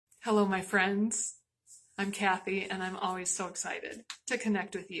Hello, my friends. I'm Kathy, and I'm always so excited to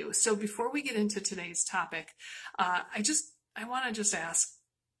connect with you. So before we get into today's topic, I want to just ask,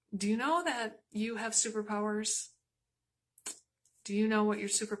 do you know that you have superpowers? Do you know what your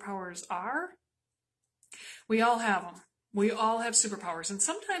superpowers are? We all have them. We all have superpowers, and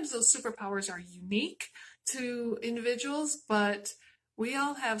sometimes those superpowers are unique to individuals, but we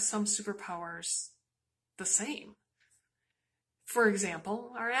all have some superpowers the same. For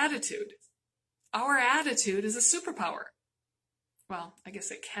example, our attitude. Our attitude is a superpower. Well, I guess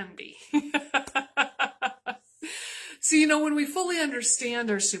it can be. So, when we fully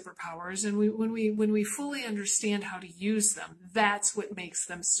understand our superpowers and when we fully understand how to use them, that's what makes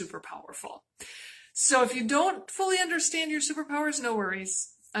them super powerful. So if you don't fully understand your superpowers, no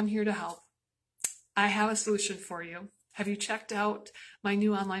worries. I'm here to help. I have a solution for you. Have you checked out my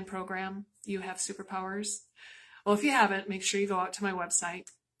new online program, You Have Superpowers? Well, if you haven't, make sure you go out to my website,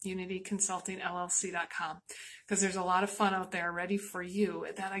 unityconsultingllc.com, because there's a lot of fun out there ready for you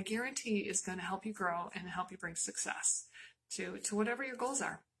that I guarantee is going to help you grow and help you bring success to whatever your goals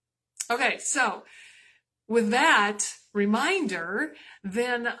are. Okay, so with that reminder,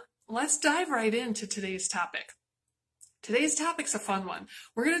 then let's dive right into today's topic. Today's topic's a fun one.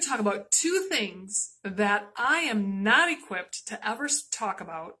 We're going to talk about two things that I am not equipped to ever talk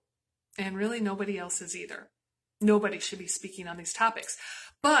about, and really nobody else is either. Nobody should be speaking on these topics.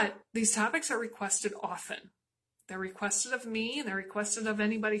 But these topics are requested often. They're requested of me, and they're requested of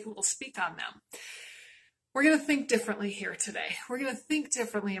anybody who will speak on them. We're going to think differently here today. We're going to think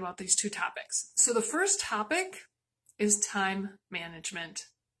differently about these two topics. So the first topic is time management.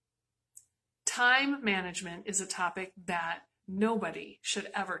 Time management is a topic that nobody should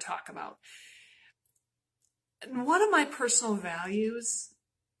ever talk about. And one of my personal values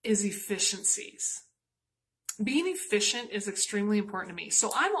is efficiencies. Being efficient is extremely important to me.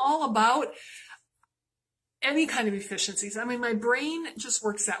 So I'm all about any kind of efficiencies. I mean, my brain just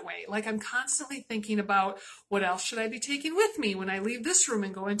works that way. Like I'm constantly thinking about what else should I be taking with me when I leave this room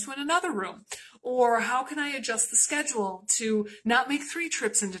and go into another room? Or how can I adjust the schedule to not make 3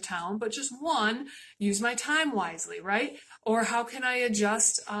 trips into town, but just one, use my time wisely, right? Or how can I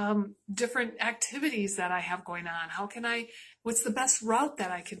adjust different activities that I have going on? What's the best route that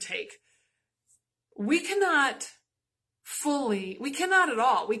I can take? We cannot at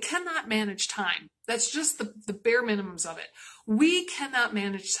all. We cannot manage time. That's just the bare minimums of it. We cannot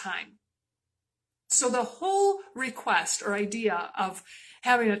manage time. So the whole request or idea of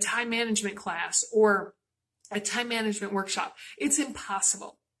having a time management class or a time management workshop, it's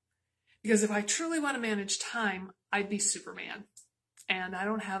impossible. Because if I truly want to manage time, I'd be Superman. And I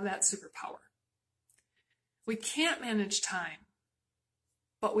don't have that superpower. We can't manage time,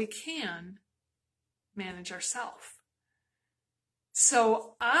 but we can manage ourselves.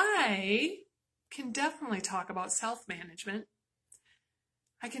 So I can definitely talk about self-management.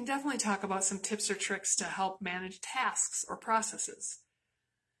 I can definitely talk about some tips or tricks to help manage tasks or processes.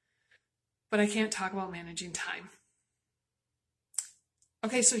 But I can't talk about managing time.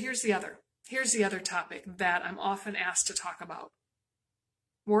 Okay, so here's the other topic that I'm often asked to talk about.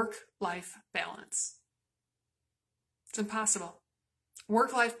 Work-life balance. It's impossible.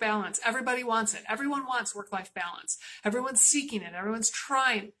 Work-life balance. Everybody wants it. Everyone wants work-life balance. Everyone's seeking it. Everyone's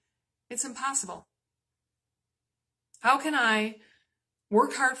trying. It's impossible. How can I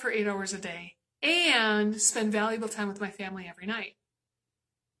work hard for 8 hours a day and spend valuable time with my family every night?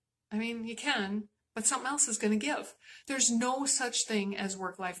 I mean, you can, but something else is going to give. There's no such thing as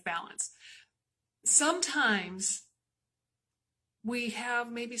work-life balance. Sometimes we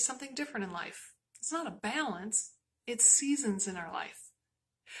have maybe something different in life. It's not a balance. It's seasons in our life.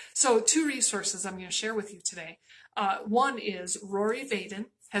 So 2 resources I'm going to share with you today. One is Rory Vaden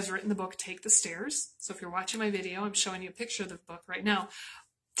has written the book, Take the Stairs. So if you're watching my video, I'm showing you a picture of the book right now.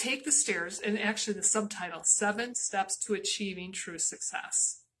 Take the Stairs, and actually the subtitle, 7 Steps to Achieving True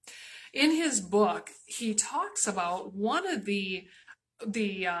Success. In his book, he talks about one of the I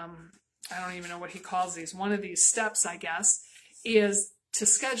don't even know what he calls these, one of these steps, I guess, is to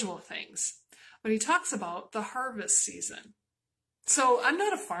schedule things. But he talks about the harvest season. So I'm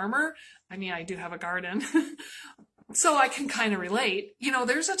not a farmer. I mean, I do have a garden. So I can kind of relate.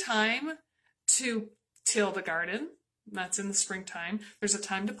 There's a time to till the garden. That's in the springtime. There's a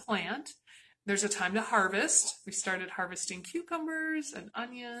time to plant. There's a time to harvest. We started harvesting cucumbers and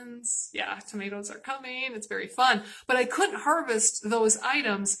onions. Yeah, tomatoes are coming. It's very fun. But I couldn't harvest those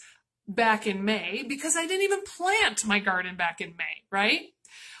items back in May because I didn't even plant my garden back in May, right?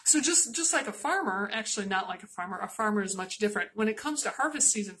 So just like a farmer, actually not like a farmer is much different. When it comes to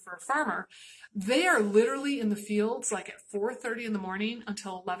harvest season for a farmer, They are literally in the fields like at 4:30 in the morning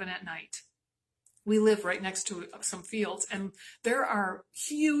until 11 at night. We live right next to some fields, and there are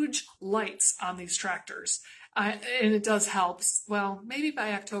huge lights on these tractors. And it does help. Well, maybe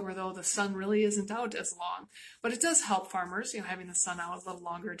by October, though, the sun really isn't out as long. But it does help farmers, having the sun out a little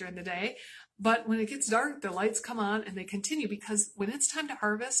longer during the day. But when it gets dark, the lights come on and they continue, because when it's time to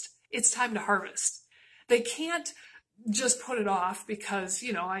harvest, it's time to harvest. They can't just put it off because,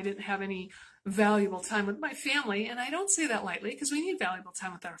 I didn't have any valuable time with my family. And I don't say that lightly, because we need valuable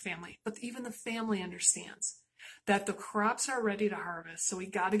time with our family. But even the family understands that the crops are ready to harvest. So we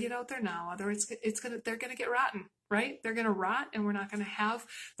got to get out there now. Otherwise they're going to get rotten, right? They're going to rot, and we're not going to have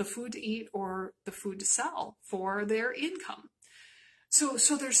the food to eat or the food to sell for their income. So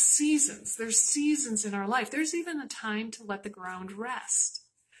there's seasons. There's seasons in our life. There's even a time to let the ground rest.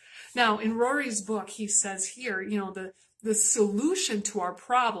 Now, in Rory's book, he says here, the solution to our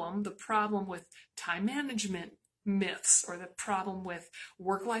problem, the problem with time management myths, or the problem with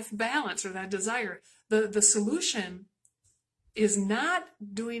work-life balance, or that desire, the solution is not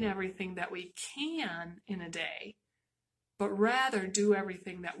doing everything that we can in a day, but rather do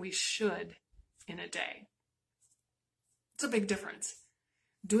everything that we should in a day. It's a big difference.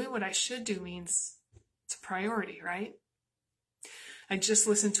 Doing what I should do means it's a priority, right? I just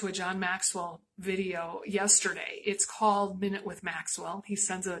listened to a John Maxwell video yesterday. It's called Minute with Maxwell. He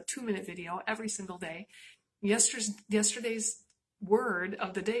sends a 2-minute video every single day. Yesterday's word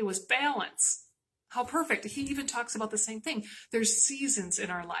of the day was balance. How perfect. He even talks about the same thing. There's seasons in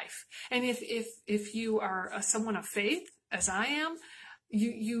our life. And if you are someone of faith, as I am,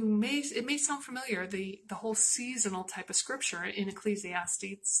 it may sound familiar, the whole seasonal type of scripture in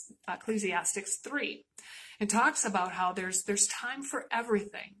Ecclesiastes 3. It talks about how there's time for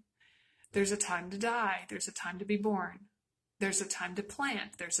everything. There's a time to die. There's a time to be born. There's a time to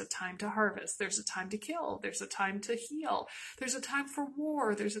plant. There's a time to harvest. There's a time to kill. There's a time to heal. There's a time for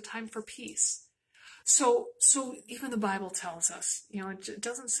war. There's a time for peace. So even the Bible tells us, it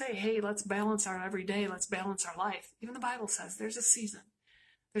doesn't say, hey, let's balance our everyday, let's balance our life. Even the Bible says there's a season.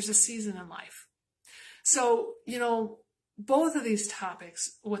 There's a season in life. So, both of these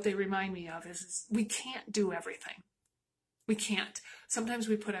topics, what they remind me of is we can't do everything. We can't. Sometimes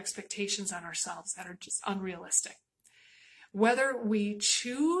we put expectations on ourselves that are just unrealistic. Whether we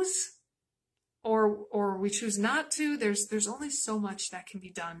choose or we choose not to, there's only so much that can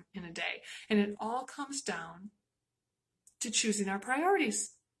be done in a day. And it all comes down to choosing our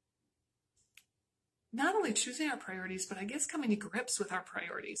priorities. Not only choosing our priorities, but I guess coming to grips with our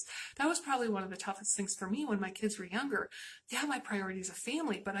priorities. That was probably one of the toughest things for me when my kids were younger. Yeah, my priority is a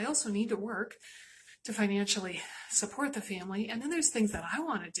family, but I also need to work to financially support the family. And then there's things that I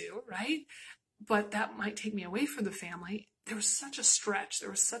want to do, right? But that might take me away from the family. There was such a stretch. There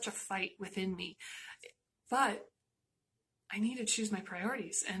was such a fight within me. But I need to choose my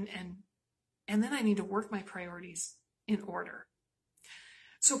priorities, and then I need to work my priorities in order.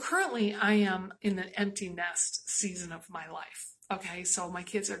 So currently I am in the empty nest season of my life. Okay, so my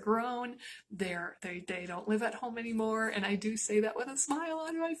kids are grown. They don't live at home anymore. And I do say that with a smile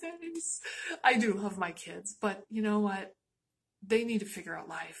on my face. I do love my kids, but you know what? They need to figure out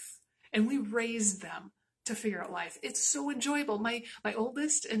life. And we raised them to figure out life. It's so enjoyable. My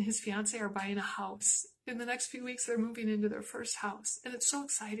oldest and his fiance are buying a house. In the next few weeks, they're moving into their first house. And it's so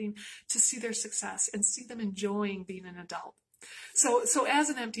exciting to see their success and see them enjoying being an adult. So as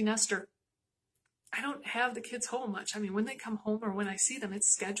an empty nester, I don't have the kids home much. I mean, when they come home or when I see them,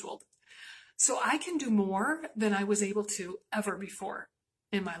 it's scheduled. So I can do more than I was able to ever before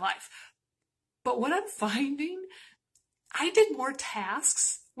in my life. But what I'm finding, I did more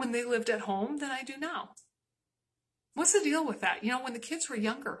tasks when they lived at home than I do now. What's the deal with that? When the kids were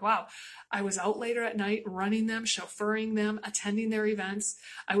younger, wow, I was out later at night running them, chauffeuring them, attending their events.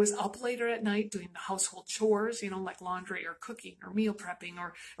 I was up later at night doing the household chores, like laundry or cooking or meal prepping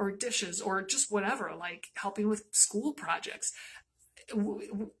or dishes or just whatever, like helping with school projects.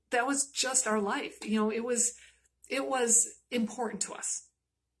 That was just our life. It was important to us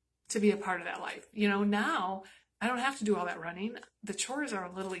to be a part of that life. Now I don't have to do all that running. The chores are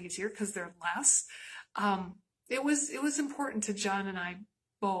a little easier because they're less. It was important to John and I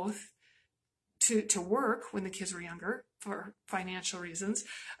both to work when the kids were younger for financial reasons.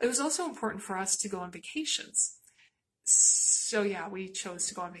 It was also important for us to go on vacations. So yeah, we chose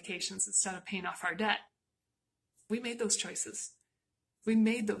to go on vacations instead of paying off our debt. We made those choices. We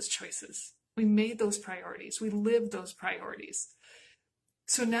made those choices. We made those priorities. We lived those priorities.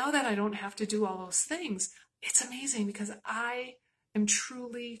 So now that I don't have to do all those things, it's amazing because I am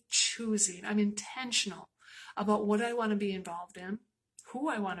truly choosing. I'm intentional about what I want to be involved in, who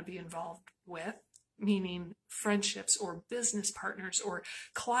I want to be involved with, meaning friendships or business partners or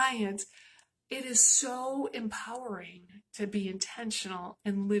clients. It is so empowering to be intentional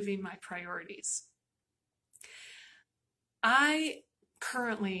in living my priorities. I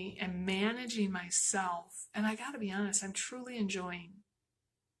currently am managing myself, and I got to be honest, I'm truly enjoying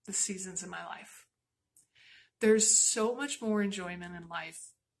the seasons in my life. There's so much more enjoyment in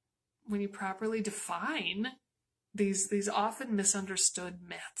life when you properly define these often misunderstood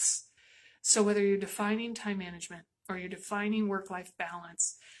myths. So whether you're defining time management, or you're defining work-life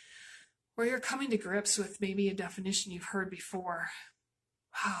balance, or you're coming to grips with maybe a definition you've heard before,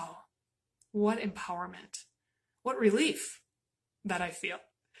 wow, what empowerment, what relief that I feel.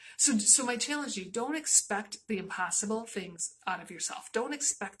 So my challenge to you, don't expect the impossible things out of yourself. Don't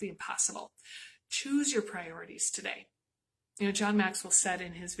expect the impossible. Choose your priorities today. John Maxwell said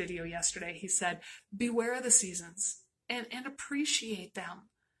in his video yesterday, he said, beware of the seasons and appreciate them,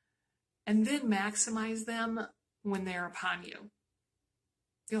 and then maximize them when they're upon you.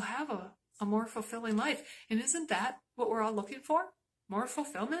 You'll have a more fulfilling life. And isn't that what we're all looking for? More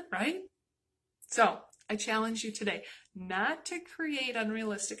fulfillment, right? So I challenge you today not to create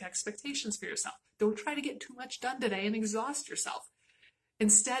unrealistic expectations for yourself. Don't try to get too much done today and exhaust yourself.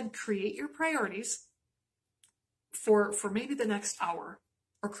 Instead, create your priorities for maybe the next hour,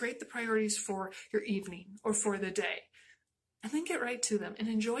 or create the priorities for your evening or for the day, and then get right to them and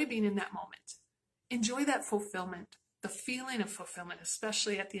enjoy being in that moment. Enjoy that fulfillment, the feeling of fulfillment,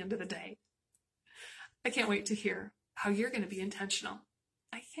 especially at the end of the day. I can't wait to hear how you're going to be intentional.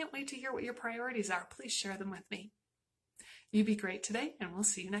 I can't wait to hear what your priorities are. Please share them with me. You be great today, and we'll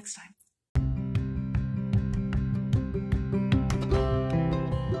see you next time.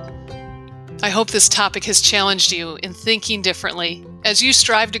 I hope this topic has challenged you in thinking differently as you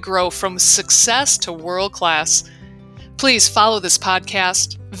strive to grow from success to world class. Please follow this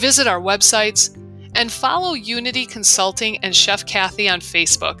podcast, visit our websites, and follow Unity Consulting and Chef Kathy on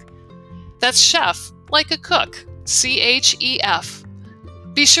Facebook. That's chef like a cook, CHEF.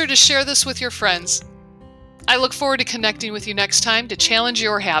 Be sure to share this with your friends. I look forward to connecting with you next time to challenge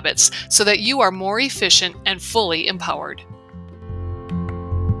your habits so that you are more efficient and fully empowered.